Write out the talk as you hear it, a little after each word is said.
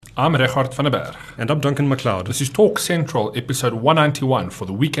I'm Richard van der Berg. And I'm Duncan MacLeod. This is Talk Central, episode 191 for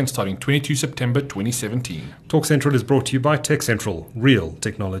the weekend starting 22 September 2017. Talk Central is brought to you by Tech Central, real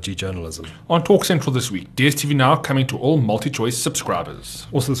technology journalism. On Talk Central this week, DSTV Now coming to all MultiChoice subscribers.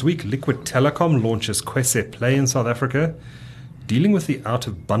 Also this week, Liquid Telecom launches Kwese Play in South Africa. Dealing with the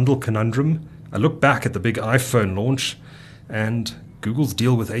out-of-bundle conundrum, a look back at the big iPhone launch, and Google's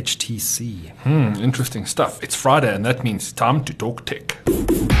deal with HTC. Interesting stuff. It's Friday and that means time to talk tech.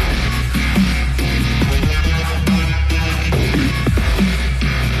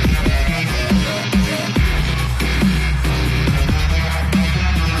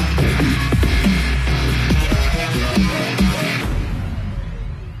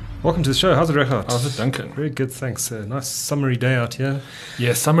 Welcome to the show. How's it, Richard? How's it, Duncan? Very good, thanks. A nice summery day out here.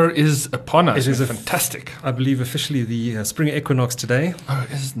 Yeah, summer is upon us. It is fantastic. I believe officially the spring equinox today. Oh,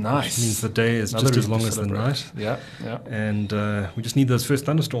 it is nice. Which means the day is just as long as the night. Yeah. And we just need those first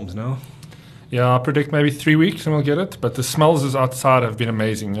thunderstorms now. Yeah, I predict maybe 3 weeks and we'll get it. But the smells outside have been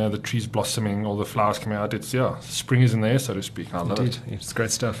amazing. You know, the trees blossoming, all the flowers coming out. It's, spring is in the air, so to speak. I love it. It's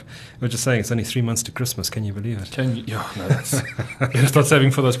great stuff. We were just saying, it's only 3 months to Christmas. Can you believe it? Can you? Yeah, no, that's... Better start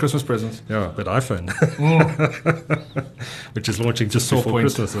saving for those Christmas presents. Yeah, that iPhone. Which is launching just before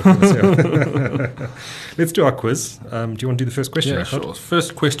Christmas, of course. Yeah. Let's do our quiz. Do you want to do the first question? Yeah, sure.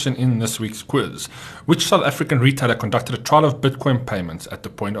 First question in this week's quiz. Which South African retailer conducted a trial of Bitcoin payments at the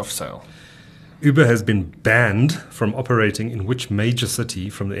point of sale? Uber has been banned from operating in which major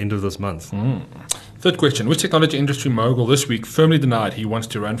city from the end of this month? Third question. Which technology industry mogul this week firmly denied he wants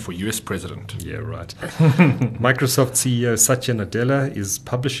to run for US president? Yeah, right. Microsoft CEO Satya Nadella is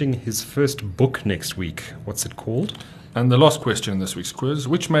publishing his first book next week. What's it called? And the last question in this week's quiz.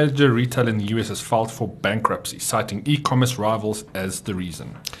 Which major retailer in the US has filed for bankruptcy, citing e-commerce rivals as the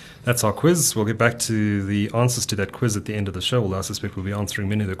reason? That's our quiz. We'll get back to the answers to that quiz at the end of the show, although I suspect we'll be answering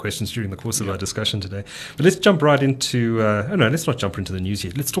many of the questions during the course of our discussion today. But let's jump right into, let's not jump into the news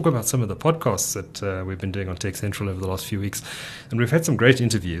yet. Let's talk about some of the podcasts that we've been doing on Tech Central over the last few weeks. And we've had some great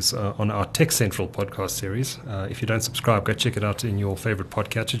interviews on our Tech Central podcast series. If you don't subscribe, go check it out in your favorite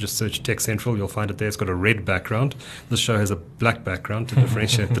podcatcher. Just search Tech Central. You'll find it there. It's got a red background. This show has a black background to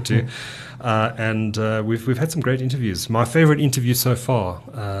differentiate the two. And we've had some great interviews. My favorite interview so far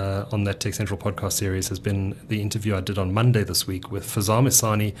on that Tech Central podcast series has been the interview I did on Monday this week with Fazam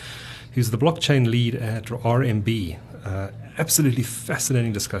Isani, who's the blockchain lead at RMB. Absolutely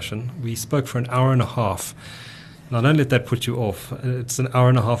fascinating discussion. We spoke for an hour and a half. Now, don't let that put you off. It's an hour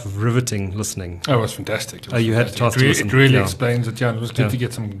and a half of riveting listening. Oh, it was fantastic. You had a chance to listen. It really explains it. Yeah, it was good to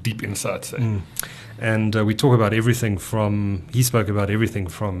get some deep insights there. And we talk about everything from, he spoke about everything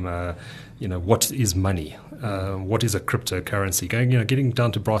from, what is money? What is a cryptocurrency? Getting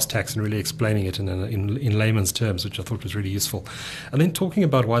down to brass tacks and really explaining it in layman's terms, which I thought was really useful. And then talking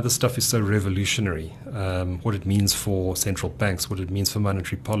about why this stuff is so revolutionary, what it means for central banks, what it means for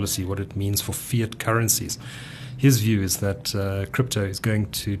monetary policy, what it means for fiat currencies. His view is that crypto is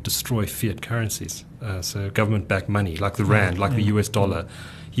going to destroy fiat currencies, so government-backed money, like the rand, like the US dollar.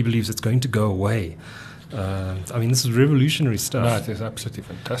 He believes it's going to go away. This is revolutionary stuff. No, it is absolutely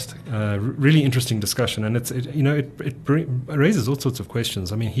fantastic. Really interesting discussion, and it raises all sorts of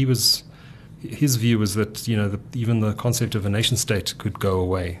questions. I mean, his view was that even the concept of a nation state could go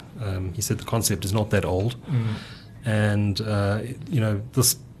away. He said the concept is not that old, and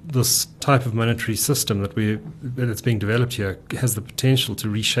this type of monetary system that's being developed here has the potential to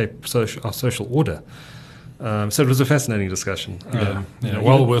reshape our social order. So it was a fascinating discussion.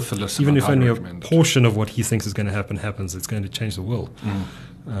 Well worth the listen. Even if only a portion of what he thinks is going to happen happens, it's going to change the world.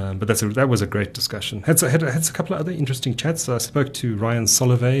 But that was a great discussion. Had a couple of other interesting chats. I spoke to Ryan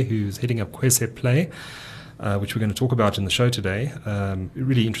Solovey, who's heading up Kwese Play, which we're going to talk about in the show today.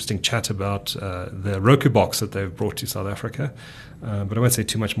 Really interesting chat about the Roku box that they've brought to South Africa. But I won't say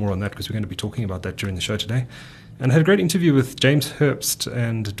too much more on that because we're going to be talking about that during the show today. And I had a great interview with James Herbst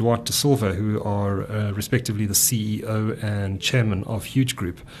and Duarte de Silva, who are respectively the CEO and chairman of Huge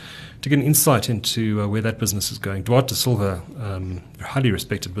Group, to get an insight into where that business is going. Duarte de Silva, a highly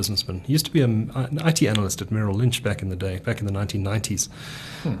respected businessman. He used to be an IT analyst at Merrill Lynch back in the day, back in the 1990s.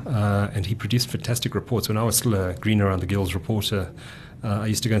 And he produced fantastic reports. When I was still a green around the gills reporter, I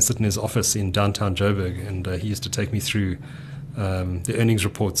used to go and sit in his office in downtown Joburg, and he used to take me through the earnings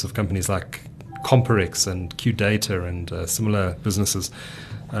reports of companies like Comparex and QData and similar businesses.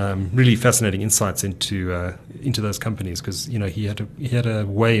 Really fascinating insights into those companies because he had a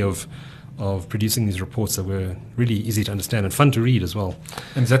way of producing these reports that were really easy to understand and fun to read as well.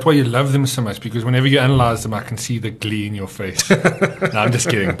 And is that why you love them so much? Because whenever you analyze them, I can see the glee in your face. No, I'm just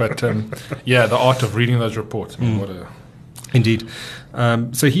kidding. But the art of reading those reports. I mean, Indeed.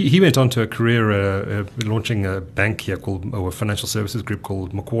 So he went on to a career launching a bank here or a financial services group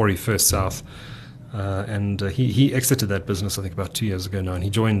called Macquarie First South. And he exited that business, I think, about 2 years ago now, and he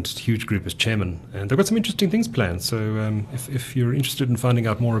joined Huge Group as chairman. And they've got some interesting things planned. So if you're interested in finding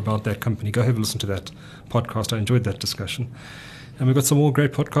out more about that company, go have a listen to that podcast. I enjoyed that discussion. And we've got some more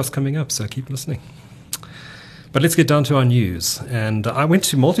great podcasts coming up, so keep listening. But let's get down to our news. And I went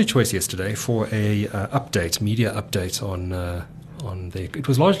to MultiChoice yesterday for a media update on their. It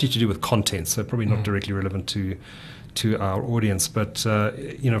was largely to do with content, so probably not directly relevant to our audience. But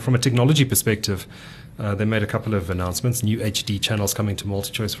from a technology perspective, they made a couple of announcements. New HD channels coming to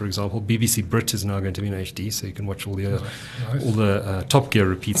MultiChoice, for example. BBC Brit is now going to be in HD, so you can watch all the Top Gear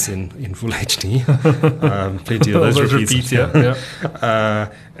repeats in full HD. Plenty of those repeats.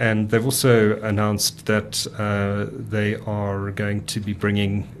 And they've also announced that they are going to be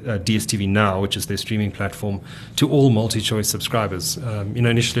bringing DSTV Now, which is their streaming platform, to all MultiChoice subscribers.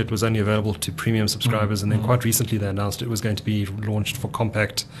 Initially it was only available to premium subscribers, and then quite recently they announced it was going to be launched for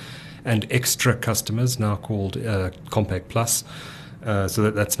compact and extra customers, now called Compact Plus.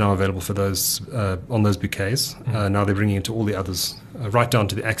 So that's now available for those on those bouquets. Now they're bringing it to all the others, right down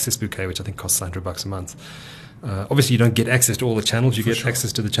to the Access bouquet, which I think costs $100 a month. Obviously, you don't get access to all the channels. You get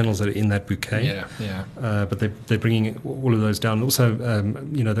access to the channels that are in that bouquet. But they're bringing all of those down. Also,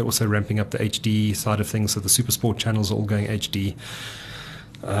 they're also ramping up the HD side of things. So the SuperSport channels are all going HD.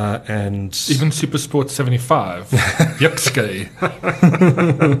 And even SuperSport 75, Yuxke.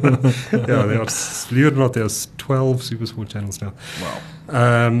 Believe it or not, there's 12 SuperSport channels now. Wow.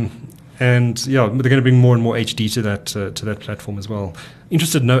 And they're going to bring more and more HD to that platform as well.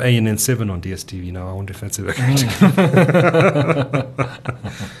 Interested, no ANN7 on DSTV now. I wonder if that's ever going to.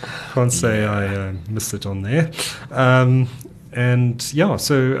 Can't say I missed it on there.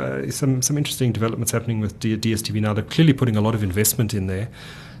 So some interesting developments happening with DSTV now. They're clearly putting a lot of investment in there.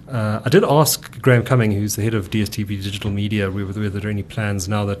 I did ask Graham Cumming, who's the head of DSTV Digital Media, whether there are any plans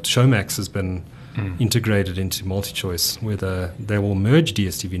now that Showmax has been integrated into MultiChoice, whether they will merge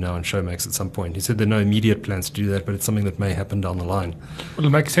DSTV Now and Showmax at some point. He said there are no immediate plans to do that, but it's something that may happen down the line. Well, it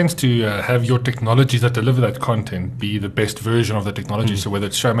makes sense to have your technologies that deliver that content be the best version of the technology. So whether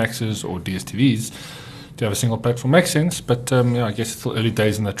it's Showmax's or DSTV's, to have a single platform makes sense, but I guess it's still early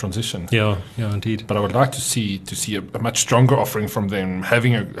days in that transition. Yeah, indeed. But I would like to see a much stronger offering from them,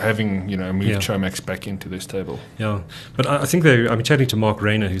 having moved Showmax back into their stable. Yeah, but I think I'm chatting to Mark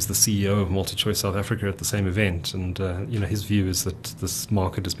Rayner, who's the CEO of MultiChoice South Africa, at the same event, and his view is that this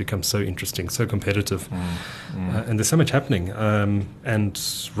market has become so interesting, so competitive, and there's so much happening. And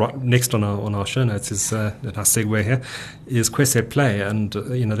right next on our show notes is our segue here is Kwese Play, and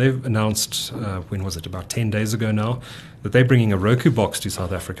they've announced when was it, about 10 days ago now, that they're bringing a Roku box to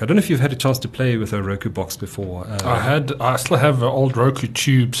South Africa. I don't know if you've had a chance to play with a Roku box before. I still have an old Roku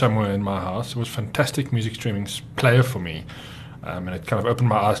tube somewhere in my house. It was a fantastic music streaming player for me, and it kind of opened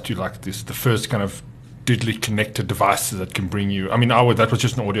my eyes to the first kind of digitally connected devices that can bring you. I mean, that was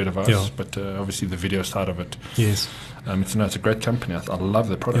just an audio device, but obviously the video side of it. Yes. It's a great company. I love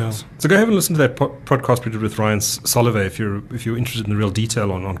their products. Yeah. So go have and listen to that podcast we did with Ryan Soloway if you're interested in the real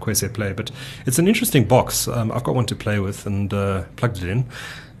detail on Kwese Play. But it's an interesting box. I've got one to play with and plugged it in,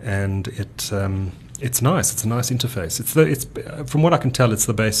 and it's nice. It's a nice interface. It's from what I can tell, it's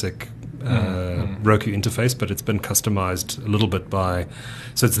the basic Roku interface, but it's been customized a little bit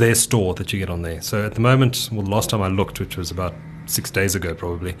so it's their store that you get on there. So at the moment, the last time I looked, which was about 6 days ago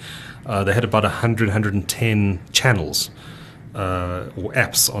probably, they had about 110 channels or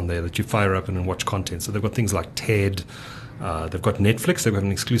apps on there that you fire up and watch content. So they've got things like TED, they've got Netflix, they've got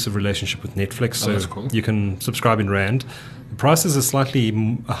an exclusive relationship with Netflix, so that's cool. You can subscribe in Rand. The prices are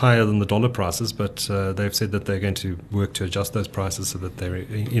slightly higher than the dollar prices, but they've said that they're going to work to adjust those prices so that they're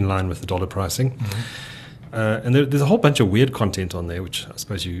in line with the dollar pricing. And there's a whole bunch of weird content on there, which I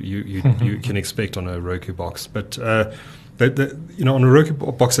suppose you can expect on a Roku box. But on a Roku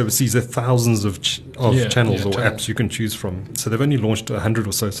box overseas, there are thousands of channels or apps you can choose from. So they've only launched 100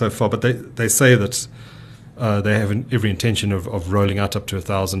 or so far, but they say that they have every intention of rolling out up to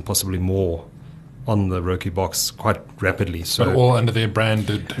 1,000, possibly more, on the Roku box quite rapidly. So but all under their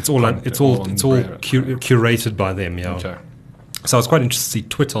branded. It's all curated by them. Yeah. Okay. So I was quite interested to see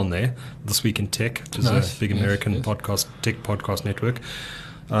Twit on there, This Week in Tech, which is a big American tech podcast network.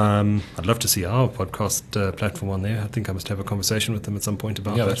 I'd love to see our podcast platform on there. I think I must have a conversation with them at some point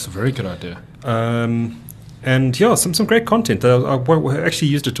about that. Yeah, that's a very good idea. And some great content. I actually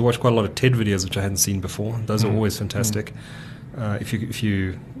used it to watch quite a lot of TED videos, which I hadn't seen before. Those are always fantastic. if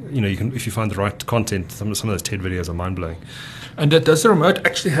you find the right content. Some of those TED videos are mind blowing. And does the remote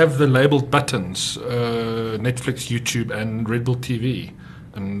actually have the labeled buttons, Netflix, YouTube, and Red Bull TV,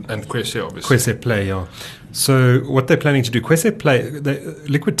 and Kwese, obviously? Kwese Play, yeah. So what they're planning to do, Kwese Play,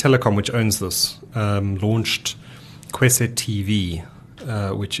 Liquid Telecom, which owns this, launched Kwese TV,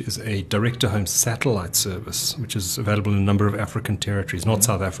 which is a direct-to-home satellite service, which is available in a number of African territories, not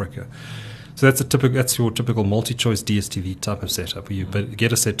South Africa. So that's your typical multi-choice DSTV type of setup, where you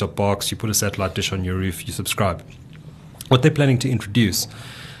get a set-top box, you put a satellite dish on your roof, you subscribe. What they're planning to introduce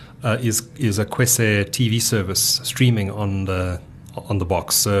is a Kwese TV service streaming on the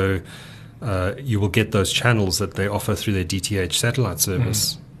box. So you will get those channels that they offer through their DTH satellite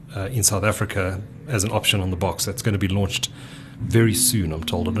service in South Africa as an option on the box. That's going to be launched very soon, I'm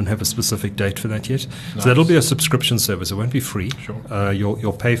told. I don't have a specific date for that yet. Nice. So that'll be a subscription service. It won't be free. Sure.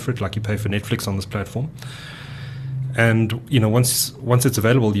 You'll pay for it like you pay for Netflix on this platform. And once it's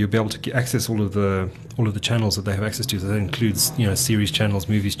available, you'll be able to access all of the channels that they have access to. So that includes series channels,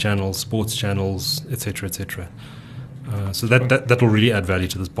 movies channels, sports channels, etc., etc. So that will really add value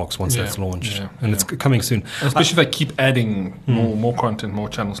to this box once that's launched, and it's coming soon. And especially if they keep adding more content, more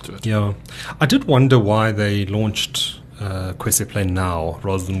channels to it. Yeah, I did wonder why they launched Kwese Play now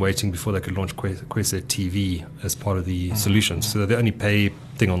rather than waiting before they could launch Kwese TV as part of the solution. So the only pay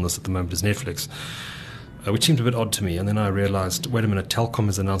thing on this at the moment is Netflix. Which seemed a bit odd to me. And then I realized, wait a minute, Telkom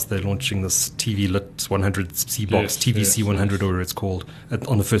has announced they're launching this TV Lit 100C box, TVC 100 or whatever it's called,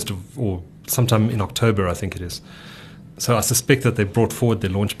 on the 1st or sometime in October, I think it is. So I suspect that they brought forward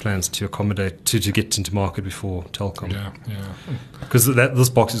their launch plans to accommodate, to get into market before Telkom. Yeah. Because this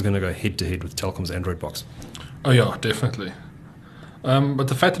box is going to go head-to-head with Telkom's Android box. Oh, yeah, definitely. But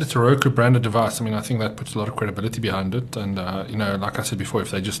the fact that it's a Roku branded device, I think that puts a lot of credibility behind it. And like I said before,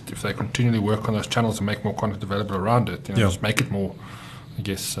 if they continually work on those channels and make more content available around it, just make it more, I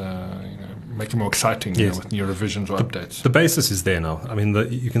guess, make it more exciting with new revisions or updates. The basis is there now.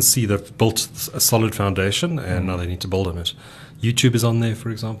 You can see they've built a solid foundation, and now they need to build on it. YouTube is on there, for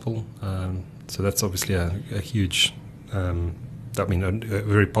example. So that's obviously a huge, a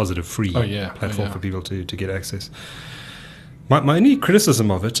very positive free platform for people to get access. My only criticism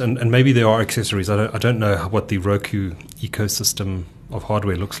of it, and maybe there are accessories, I don't know what the Roku ecosystem of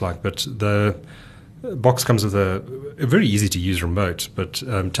hardware looks like, but the box comes with a very easy-to-use remote, but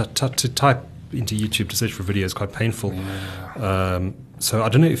to type into YouTube to search for video is quite painful. Yeah. So I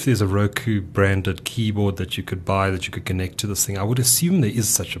don't know if there's a Roku-branded keyboard that you could buy that you could connect to this thing. I would assume there is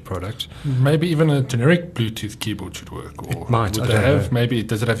such a product. Maybe even a generic Bluetooth keyboard should work. Or it might. Would they have? Maybe,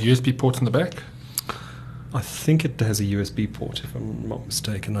 does it have USB ports in the back? I think it has a USB port, if I'm not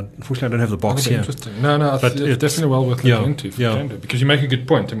mistaken. Unfortunately, I don't have the box here. Interesting. No, but it's definitely well worth looking into. Because you make a good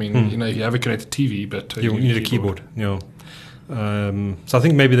point. You have a connected TV, but you need a keyboard. Yeah. So I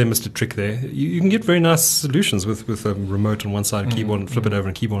think maybe they missed a trick there. You can get very nice solutions with a remote on one side, a keyboard, and flip it over,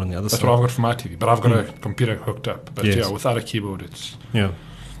 and keyboard on the other side. That's what I've got for my TV, but I've got a computer hooked up. But without a keyboard, it's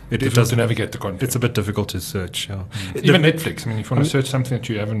it does to navigate the content. It's a bit difficult to search. Yeah. Even Netflix. If you want to search something that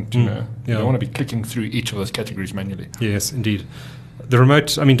you haven't, you don't want to be clicking through each of those categories manually. Yes, indeed. The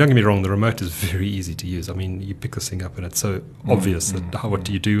remote, don't get me wrong, the remote is very easy to use. You pick this thing up and it's so obvious what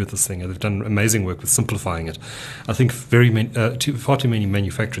do you do with this thing? They've done amazing work with simplifying it. I think far too many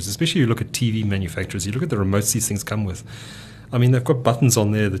manufacturers, especially you look at TV manufacturers, you look at the remotes these things come with. They've got buttons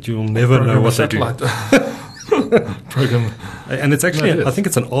on there that you'll never know what they do. Program. And it's actually, I think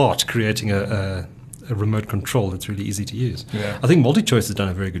it's an art creating a remote control that's really easy to use. Yeah. I think MultiChoice has done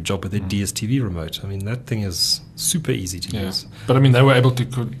a very good job with their DSTV remote. that thing is super easy to use. But they were able to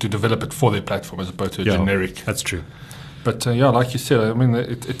develop it for their platform as opposed to a generic. That's true. But like you said,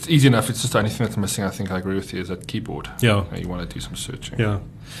 it's easy enough. It's just the only thing that's missing. I think I agree with you is that keyboard. Yeah. You want to do some searching. Yeah.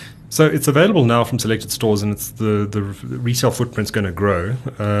 So it's available now from selected stores, and it's the retail footprint's going to grow,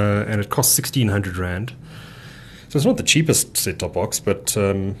 and it costs 1,600 Rand. So it's not the cheapest set-top box, but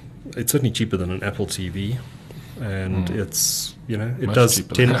it's certainly cheaper than an Apple TV, and it's much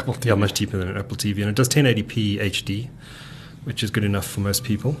cheaper than an Apple TV, and it does 1080p HD, which is good enough for most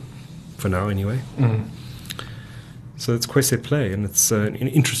people, for now anyway. So it's Kwese Play, and it's an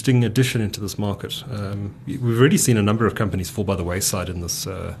interesting addition into this market. We've already seen a number of companies fall by the wayside in this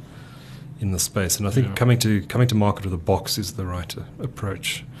space, and I think coming to market with a box is the right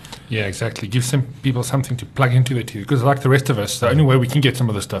approach. Yeah, exactly. Give some people something to plug into their TV, because like the rest of us, the only way we can get some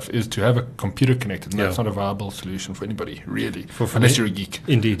of this stuff is to have a computer connected, and that's not a viable solution for anybody, really, unless you're a geek.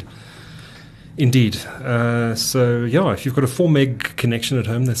 Indeed. So, if you've got a 4 meg connection at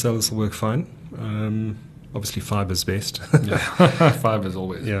home, they say this will work fine. Obviously, fiber's best. Yeah, fiber's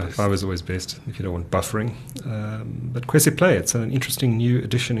always best. Fiber's always best if you don't want buffering. But Kwese Play, it's an interesting new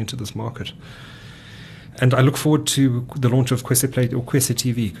addition into this market. And I look forward to the launch of Kwese Play or Kwese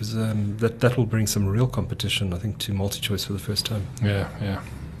TV, because that will bring some real competition, I think, to MultiChoice for the first time. Yeah.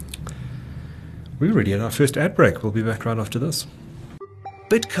 We're already at our first ad break. We'll be back right after this.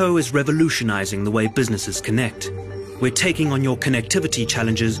 Bitco is revolutionizing the way businesses connect. We're taking on your connectivity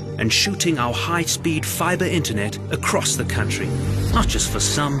challenges and shooting our high-speed fiber internet across the country. Not just for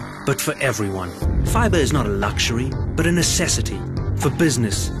some, but for everyone. Fiber is not a luxury, but a necessity. For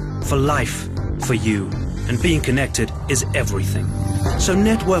business, for life, for you. And being connected is everything. So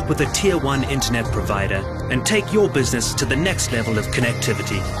network with a Tier 1 internet provider and take your business to the next level of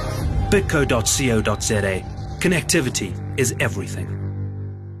connectivity. Bitco.co.za. Connectivity is everything.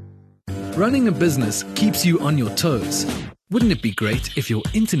 Running a business keeps you on your toes. Wouldn't it be great if your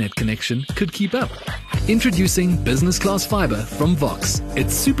internet connection could keep up? Introducing Business Class Fiber from Vox.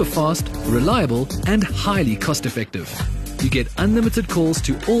 It's super fast, reliable, and highly cost effective. You get unlimited calls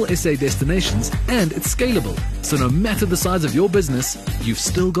to all SA destinations, and it's scalable. So no matter the size of your business, you've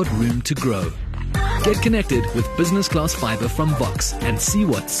still got room to grow. Get connected with Business Class Fiber from Vox and see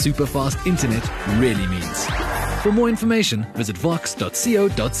what super fast internet really means. For more information, visit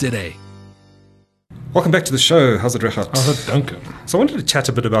vox.co.za. Welcome back to the show. How's it, Regardt? How's it, Duncan? So I wanted to chat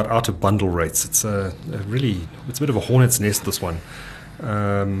a bit about out-of-bundle rates. It's a bit of a hornet's nest, this one.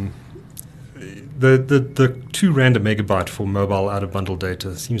 The 2 rand a megabyte for mobile out-of-bundle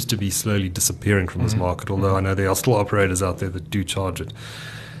data seems to be slowly disappearing from this market, although I know there are still operators out there that do charge it.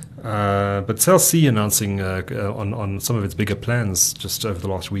 But Cell C announcing on some of its bigger plans just over the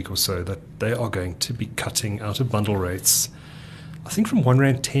last week or so that they are going to be cutting out-of-bundle rates, I think from 1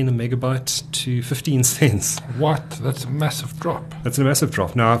 rand 10 a megabyte to 15 cents. What? That's a massive drop. That's a massive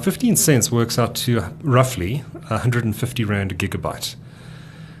drop. Now, 15 cents works out to roughly 150 rand a gigabyte.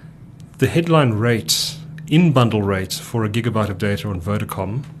 The headline rate, in-bundle rate for a gigabyte of data on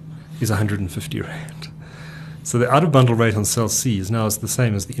Vodacom is 150 rand. So the out-of-bundle rate on Cell C is now the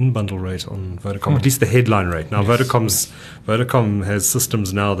same as the in-bundle rate on Vodacom, at least the headline rate. Now, yes. Vodacom has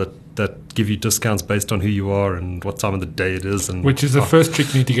systems now that give you discounts based on who you are and what time of the day it is. And which is the first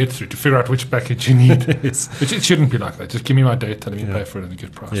trick you need to get through to figure out which package you need. Yes. Which it shouldn't be like that. Just give me my data, let me pay for it at a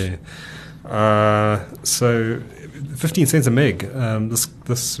good price. Yeah. So 15 cents a meg,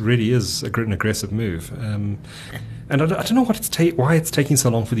 this really is an aggressive move. And I don't know why it's taking so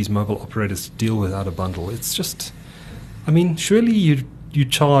long for these mobile operators to deal with out-of-bundle. It's just, surely you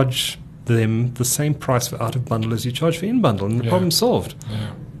charge them the same price for out-of-bundle as you charge for in-bundle, and the problem's solved.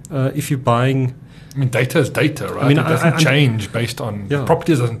 Yeah. If you're buying... data is data, right? It doesn't change based on... Yeah.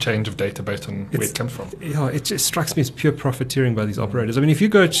 Properties doesn't change of data based on where it comes from. Yeah, it just strikes me as pure profiteering by these operators. If you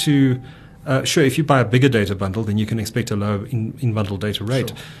go to... if you buy a bigger data bundle, then you can expect a lower in-bundle data rate.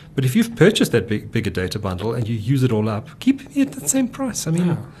 Sure. But if you've purchased that bigger data bundle and you use it all up, keep it at that same price.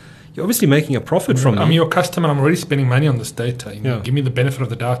 You're obviously making a profit from it. I'm your customer. I'm already spending money on this data. Give me the benefit of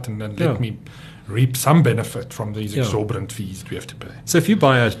the doubt and let me reap some benefit from these exorbitant fees that we have to pay. So if you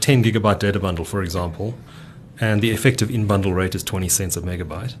buy a 10 gigabyte data bundle, for example, and the effective in-bundle rate is 20 cents a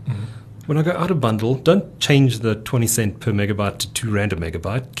megabyte, when I go out of bundle, don't change the 20 cent per megabyte to 2 rand a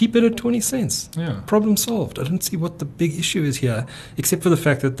megabyte. Keep it at 20 cents. Yeah. Problem solved. I don't see what the big issue is here, except for the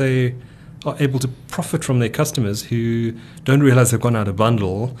fact that they are able to profit from their customers who don't realize they've gone out of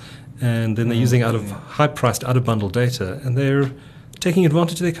bundle, and then they're using high-priced out-of-bundle data, and they're taking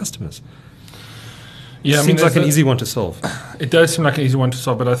advantage of their customers. Yeah, Seems like an easy one to solve. It does seem like an easy one to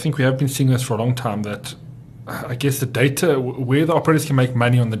solve, but I think we have been seeing this for a long time, that I guess the data, where the operators can make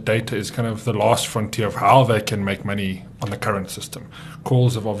money on the data is kind of the last frontier of how they can make money on the current system.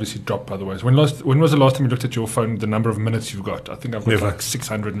 Calls have obviously dropped, by the way. When was the last time you looked at your phone, the number of minutes you've got? I think I've got like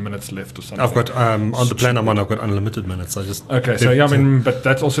 600 minutes left or something. I've got, on the plan I'm on, I've got unlimited minutes. But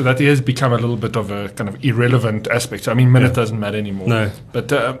that has become a little bit of a kind of irrelevant aspect. So, minute doesn't matter anymore. No.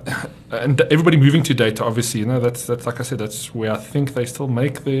 But, and everybody moving to data, obviously, that's like I said, that's where I think they still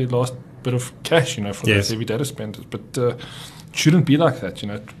make their last bit of cash, for those heavy data spenders. But it shouldn't be like that,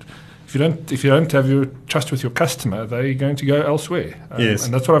 If you don't have your trust with your customer, they're going to go elsewhere. Yes.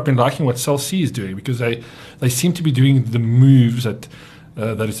 And that's what I've been liking what Cell C is doing, because they seem to be doing the moves that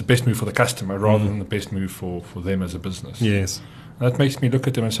is the best move for the customer rather than the best move for them as a business. Yes. And that makes me look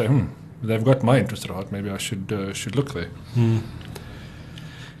at them and say, they've got my interest at heart. Maybe I should look there.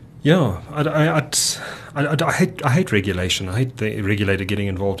 Yeah, I hate regulation. I hate the regulator getting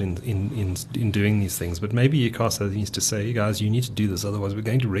involved in doing these things. But maybe ICASA needs to say, guys, you need to do this, otherwise we're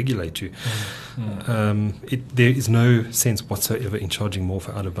going to regulate you. There is no sense whatsoever in charging more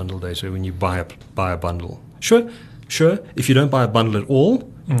for out-of-bundle data when you buy a bundle. Sure. If you don't buy a bundle at all,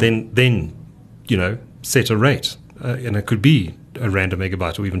 then set a rate, and it could be R1 a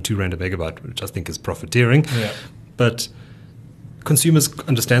megabyte or even R2 a megabyte, which I think is profiteering. Yeah. But consumers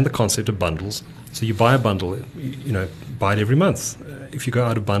understand the concept of bundles. So you buy a bundle, buy it every month. If you go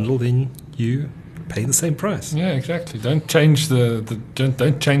out of bundle, then you pay the same price. Yeah, exactly. Don't change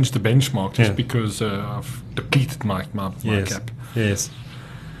don't change the benchmark just because I've depleted my cap. Yes.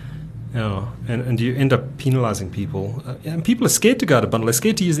 Yeah, and you end up penalizing people. And people are scared to go out of bundle. They're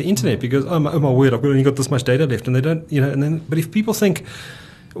scared to use the internet because, oh my word, I've only got this much data left. And they don't, but if people think,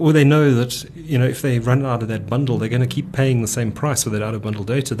 or they know that, if they run out of that bundle, they're going to keep paying the same price for that out-of-bundle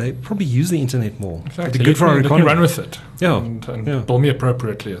data, they probably use the internet more. Exactly. It'd be good for our economy. Run with it. Yeah. And bill me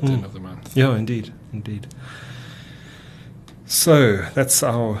appropriately at the end of the month. Yeah, indeed. So that's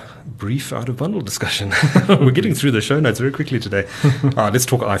our brief out-of-bundle discussion. We're getting through the show notes very quickly today. Let's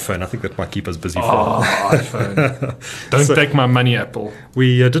talk iPhone. I think that might keep us busy for a while. iPhone. Don't take my money, Apple.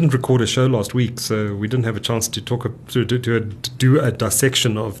 We didn't record a show last week, so we didn't have a chance to do a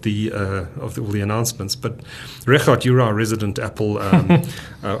dissection of all the announcements. But Regardt, you're our resident Apple. I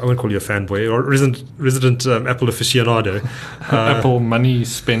won't call you a fanboy, or resident Apple aficionado. Apple money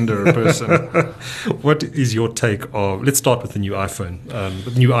spender person. What is your take of? Let's start with the new iPhone.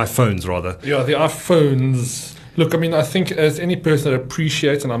 The new iPhones, rather. Yeah, the iPhones. Look, I mean, I think as any person that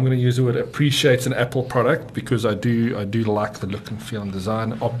appreciates, and I'm going to use the word appreciates an Apple product, because I do like the look and feel and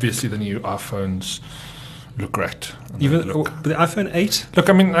design. Obviously, the new iPhones look great. Even the iPhone 8? Look,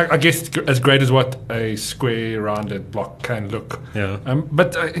 I mean, I guess as great as what a square, rounded block can look. Yeah.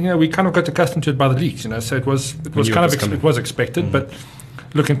 But we kind of got accustomed to it by the leaks. So it was expected, but.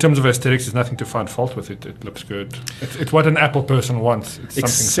 Look, in terms of aesthetics, there's nothing to find fault with it. It looks good. It's what an Apple person wants. It's something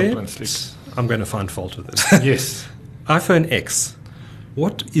simple and sleek. I'm going to find fault with it. Yes. iPhone X.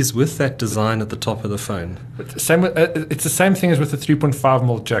 What is with that design at the top of the phone? It's the same thing as with the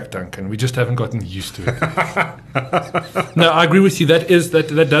 3.5mm jack, Duncan. We just haven't gotten used to it. No, I agree with you.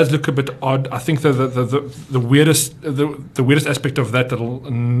 That does look a bit odd. I think the weirdest aspect of that little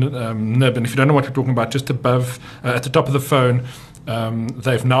nib, and if you don't know what we're talking about, just above at the top of the phone.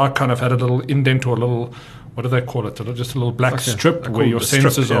 They've now kind of had a little indent or a little, what do they call it? Just a little black strip where your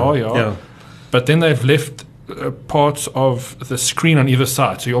sensors are. Yeah. But then they've left parts of the screen on either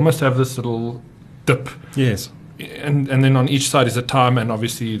side. So you almost have this little dip. Yes. And then on each side is a time and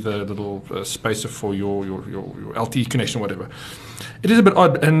obviously the little spacer for your LTE connection or whatever. It is a bit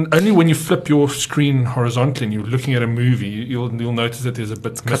odd, and only when you flip your screen horizontally and you're looking at a movie, you'll notice that there's a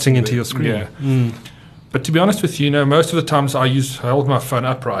bit cutting into your screen. Yeah. But to be honest with you, most of the times I hold my phone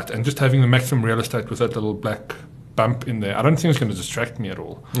upright, and just having the maximum real estate with that little black bump in there, I don't think it's going to distract me at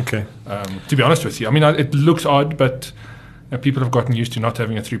all. Okay. To be honest with you, I mean, it looks odd, but people have gotten used to not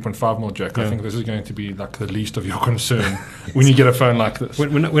having a 3.5mm jack. Yeah. I think this is going to be like the least of your concern when you get a phone like this.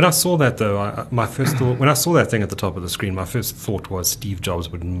 When I saw that, though, my first thought, when I saw that thing at the top of the screen, my first thought was Steve Jobs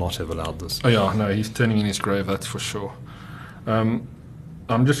would not have allowed this. Oh yeah, no, he's turning in his grave, that's for sure. I'm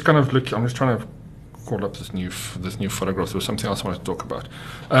just trying to call up this new photograph. There was something else I wanted to talk about.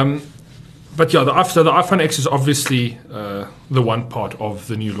 But yeah, the iPhone X is obviously the one part of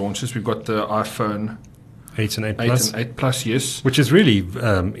the new launches. We've got the iPhone 8 and 8 Plus. 8 and 8 Plus, yes. Which is really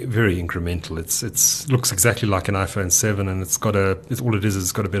very incremental. It looks exactly like an iPhone 7, and it's got it's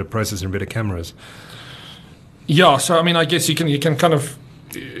got a better processor and better cameras. Yeah, so I mean, I guess you can kind of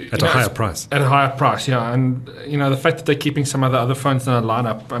at a higher price. At a higher price, yeah. And the fact that they're keeping some of the other phones in a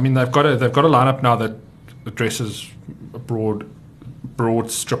lineup. I mean, they've got a lineup now that addresses a broad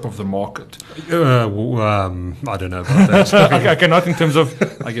strip of the market. I don't know about that. okay, not in terms of,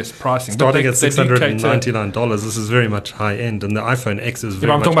 I guess, pricing. Starting at $699, this is very much high end, and the iPhone X is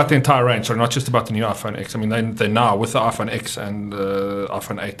very I'm talking about the entire range, so not just about the new iPhone X. I mean, they now, with the iPhone X and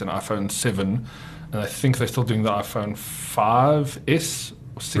iPhone 8 and iPhone 7, and I think they're still doing the iPhone 5S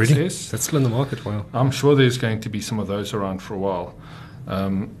or 6S. Really? That's still in the market, wow. I'm sure there's going to be some of those around for a while.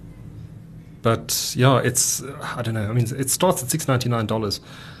 But yeah, I don't know. I mean, it starts at $699,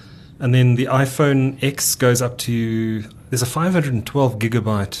 and then the iPhone X goes up to, there's a 512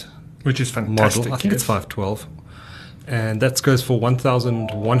 gigabyte, which is fantastic. Model. I think it's 512, and that goes for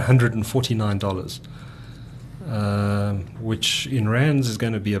 $1,149, which in rands is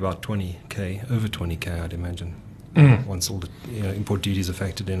going to be about 20k, over 20k, I'd imagine, once all the import duties are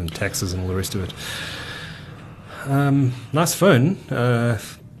factored in and taxes and all the rest of it. Nice phone.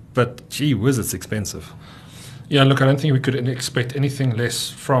 but gee whiz, it's expensive. Yeah, look, I don't think we could expect anything less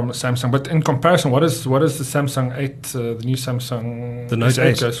from Samsung. But in comparison, what is the Samsung 8, the new Samsung The Note S8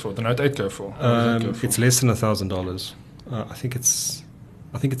 8 goes for? The Note 8 go for? What does it go for? It's less than $1,000. I think it's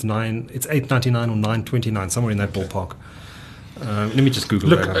 $899 or $929, somewhere in that ballpark. Let me just Google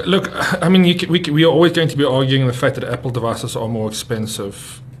that. Look. I mean, we are always going to be arguing the fact that Apple devices are more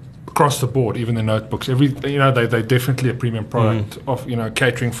expensive across the board, even the notebooks. They're definitely a premium product of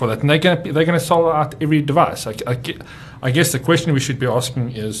catering for that, and they're going to sell out every device. I guess the question we should be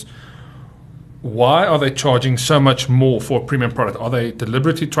asking is, why are they charging so much more for a premium product? Are they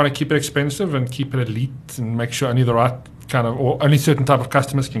deliberately trying to keep it expensive and keep it elite and make sure only the right kind of, or only certain type of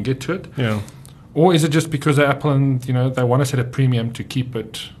customers can get to it? Yeah. Or is it just because they're Apple and they want to set a premium to keep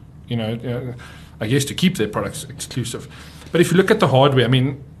it, I guess to keep their products exclusive? But if you look at the hardware, I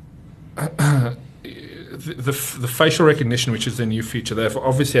mean, the facial recognition, which is their new feature, they've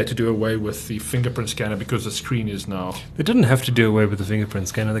obviously had to do away with the fingerprint scanner because the screen is now. They didn't have to do away with the fingerprint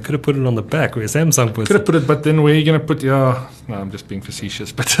scanner. They could have put it on the back where Samsung puts Could have put it, but then where are you going to put? No, I'm just being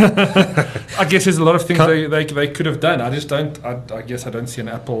facetious. But I guess there's a lot of things they could have done. I just don't. I guess I don't see an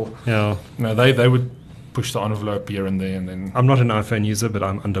Apple. Yeah. They would push the envelope here and there, and then. I'm not an iPhone user, but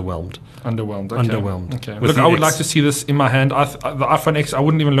I'm underwhelmed. Underwhelmed. Okay. Underwhelmed. Okay. Look, I would like to see this in my hand. The iPhone X. I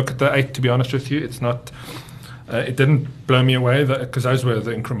wouldn't even look at the 8, to be honest with you. It's not. It didn't blow me away because those were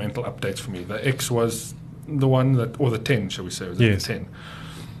the incremental updates for me. The X was the one or the 10, shall we say? Was it the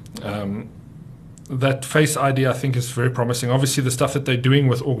 10? That Face ID, I think, is very promising. Obviously, the stuff that they're doing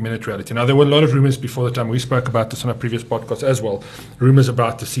with augmented reality. Now, there were a lot of rumors before the time. We spoke about this on a previous podcast as well. Rumors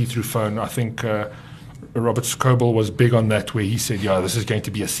about the see-through phone. I think Robert Scoble was big on that, where he said, this is going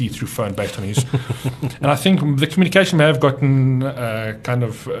to be a see-through phone based on his. And I think the communication may have gotten kind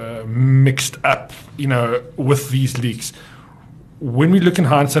of mixed up, with these leaks. When we look in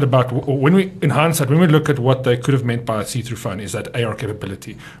hindsight when we look at what they could have meant by a see-through phone, is that AR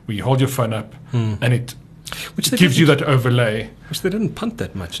capability, where you hold your phone up and it gives you that overlay. Which they didn't punt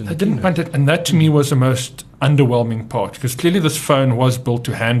that much. They didn't punt it, and that to me was the most underwhelming part, because clearly this phone was built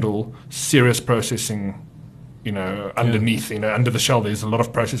to handle serious processing, underneath, under the shell there's a lot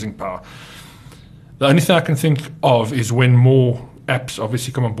of processing power. The only thing I can think of is when more apps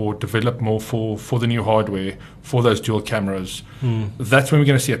obviously come on board, develop more for the new hardware, for those dual cameras. That's when we're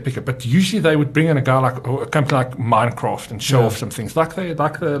going to see a pickup. But usually they would bring in a company like Minecraft and show off some things, like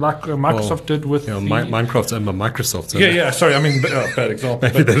Microsoft did with Minecraft's owned by Microsoft. Sorry, I mean bad example.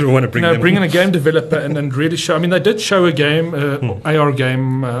 Maybe they don't want to bring in a game developer and really show. I mean, they did show a game, AR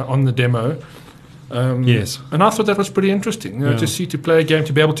game on the demo. Yes, and I thought that was pretty interesting. To play a game,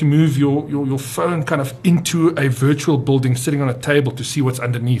 to be able to move your phone kind of into a virtual building, sitting on a table to see what's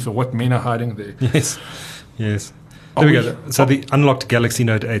underneath or what men are hiding there. Yes. There we go. So the unlocked Galaxy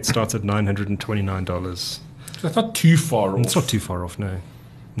Note 8 starts at $929. That's not too far off. It's not too far off, no.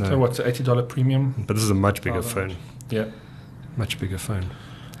 So what's the $80 premium? But this is a much bigger phone. Yeah, much bigger phone.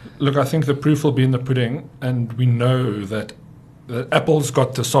 Look, I think the proof will be in the pudding, and we know that Apple's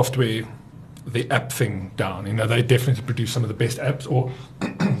got the software. The app thing down. They definitely produce some of the best apps. Or,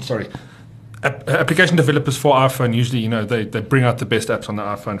 application developers for iPhone usually, they bring out the best apps on the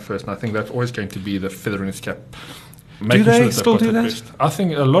iPhone first, and I think that's always going to be the feather in its cap. Do they still do that? Best. I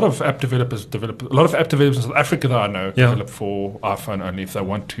think a lot of app developers in South Africa that I know develop for iPhone only if they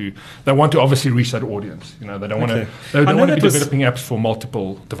want to. They want to obviously reach that audience. They don't want to. They don't want to be developing apps for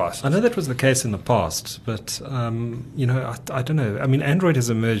multiple devices. I know that was the case in the past, but I don't know. I mean, Android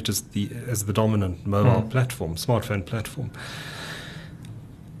has emerged as the dominant mobile platform, smartphone platform.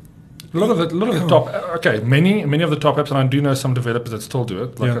 A lot of the top, many of the top apps, and I do know some developers that still do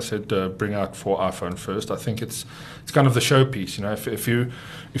it. Like I said, bring out for iPhone first. I think it's kind of the showpiece.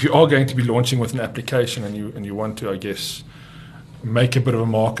 If you are going to be launching with an application and you want to, I guess, make a bit of a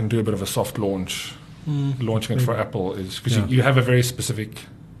mark and do a bit of a soft launch, launching it for Apple is because you have a very specific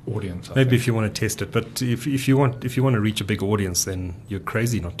audience. I think. If you want to test it, but if you want to reach a big audience, then you're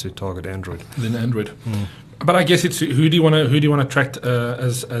crazy not to target Android. Then Android. But I guess it's who do you want to attract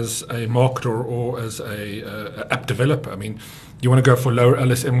as a marketer or as a app developer? I mean, you want to go for lower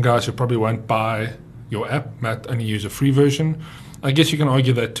LSM guys who probably won't buy your app, might only use a free version. I guess you can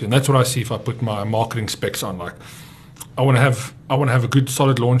argue that too, and that's what I see if I put my marketing specs on. Like, I want to have a good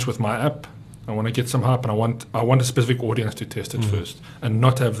solid launch with my app. I want to get some hype, and I want a specific audience to test it first, and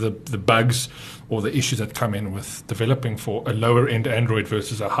not have the bugs or the issues that come in with developing for a lower end Android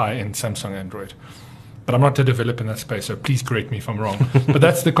versus a high end Samsung Android. But I'm not a developer in that space, so please correct me if I'm wrong. But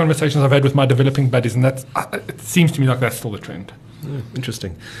that's the conversations I've had with my developing buddies, and it seems to me like that's still the trend.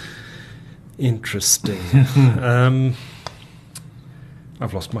 Interesting.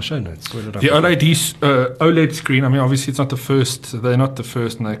 I've lost my show notes. Where did I The put them? OLED screen, I mean, obviously it's not the first, they're not the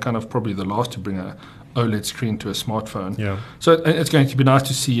first, and they're kind of probably the last to bring a OLED screen to a smartphone. Yeah. So it's going to be nice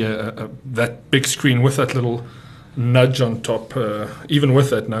to see that big screen with that little nudge on top. Even with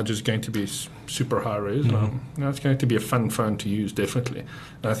that nudge, is going to be super high res. It's going to be a fun phone to use, definitely.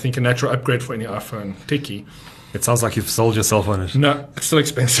 And I think a natural upgrade for any iPhone techie. It sounds like you've sold yourself on it. No, it's still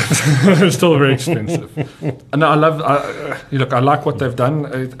expensive. It's still very expensive. And I like what they've done.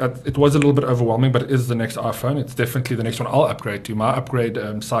 It was a little bit overwhelming, but it is the next iPhone. It's definitely the next one I'll upgrade to. My upgrade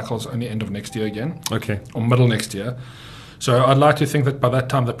cycle's only end of next year again. Okay. Or middle next year. So I'd like to think that by that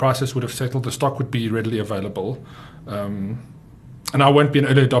time the prices would have settled, the stock would be readily available. And I won't be an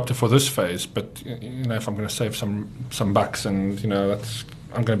early adopter for this phase, but if I'm going to save some bucks, and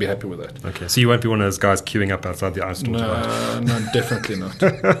I'm going to be happy with that. Okay, so you won't be one of those guys queuing up outside the iStore tonight? No, definitely not.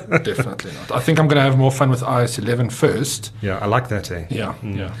 Definitely not. I think I'm going to have more fun with iOS 11 first. Yeah, I like that, eh? Yeah,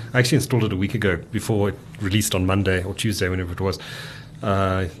 yeah. I actually installed it a week ago before it released on Monday or Tuesday, whenever it was.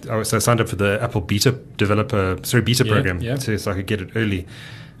 So I signed up for the Apple beta program so I could get it early.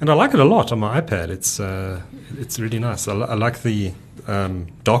 And I like it a lot on my iPad. It's really nice. I like the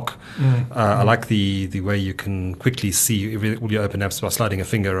dock. I like the way you can quickly see all your open apps by sliding a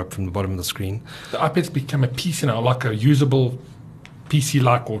finger up from the bottom of the screen. The iPad's become a PC now, like a usable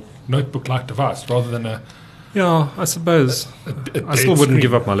PC-like or notebook-like device, rather than a... Yeah, I suppose. I still wouldn't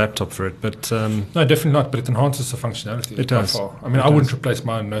give up my laptop for it, but... no, definitely not, but it enhances the functionality. It does. I mean, I wouldn't replace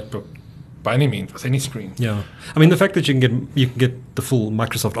my notebook by any means with any screen. Yeah. I mean, the fact that you can get the full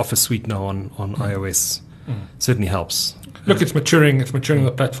Microsoft Office suite now on iOS certainly helps. Look, it's maturing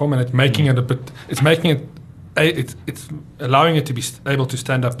the platform, and it's making it a bit... It's allowing it to be able to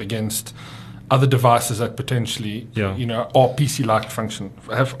stand up against other devices that potentially, are PC-like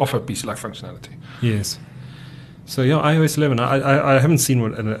offer PC-like functionality. Yes. So iOS 11. I haven't seen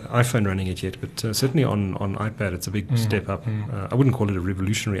an iPhone running it yet, but certainly on iPad, it's a big step up. I wouldn't call it a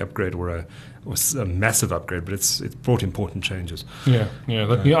revolutionary upgrade or a massive upgrade, but it's brought important changes. Yeah.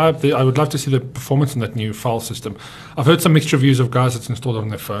 That new I would love to see the performance in that new file system. I've heard some mixed reviews of guys that's installed it on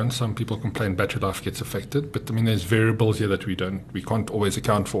their phone. Some people complain battery life gets affected, but I mean, there's variables here that we can't always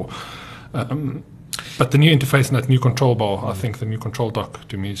account for. But the new interface and that new control bar, I think the new control dock